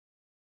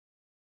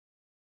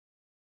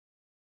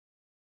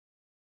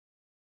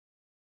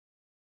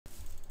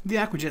The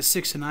AquaJet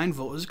 6 to 9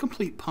 volt is a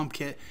complete pump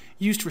kit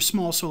used for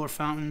small solar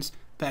fountains,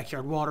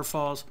 backyard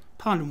waterfalls,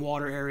 pond and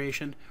water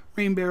aeration,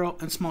 rain barrel,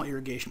 and small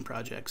irrigation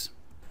projects.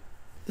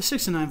 The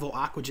 6 to 9 volt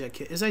AquaJet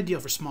kit is ideal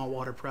for small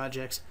water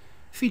projects,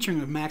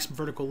 featuring a max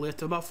vertical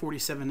lift of about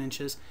 47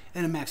 inches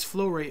and a max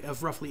flow rate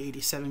of roughly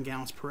 87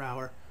 gallons per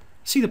hour.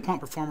 See the pump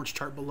performance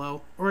chart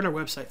below or at our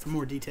website for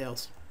more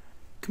details.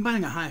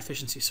 Combining a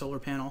high-efficiency solar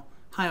panel,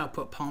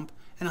 high-output pump,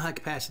 and a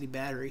high-capacity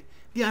battery,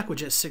 the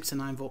AquaJet 6 to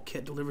 9 volt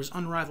kit delivers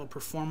unrivaled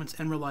performance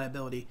and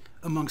reliability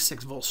among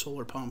 6-volt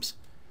solar pumps.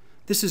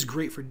 This is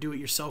great for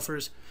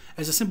do-it-yourselfers,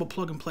 as the simple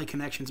plug-and-play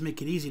connections make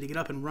it easy to get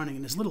up and running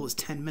in as little as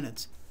 10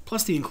 minutes.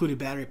 Plus, the included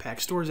battery pack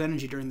stores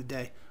energy during the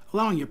day,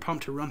 allowing your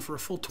pump to run for a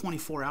full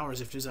 24 hours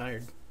if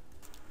desired.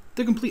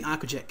 The complete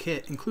AquaJet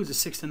kit includes a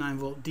 6 to 9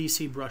 volt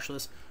DC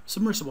brushless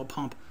submersible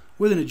pump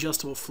with an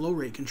adjustable flow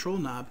rate control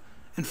knob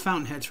and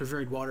fountain heads for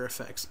varied water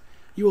effects.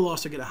 You will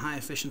also get a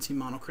high-efficiency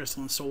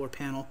monocrystalline solar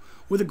panel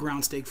with a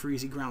ground stake for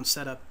easy ground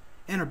setup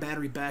and our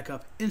battery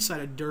backup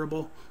inside a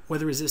durable,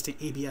 weather-resistant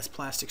ABS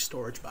plastic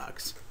storage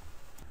box.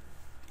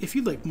 If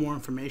you'd like more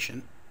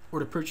information or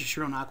to purchase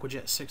your own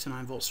AquaJet 6 to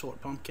 9 volt solar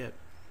pump kit,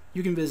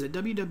 you can visit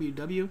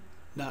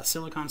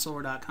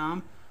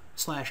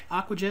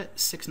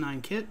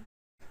www.siliconsolar.com/AquaJet69kit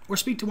or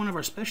speak to one of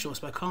our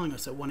specialists by calling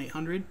us at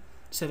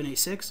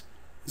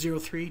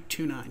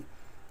 1-800-786-0329.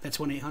 That's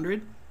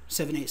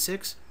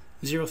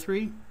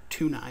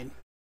 1-800-786-0329.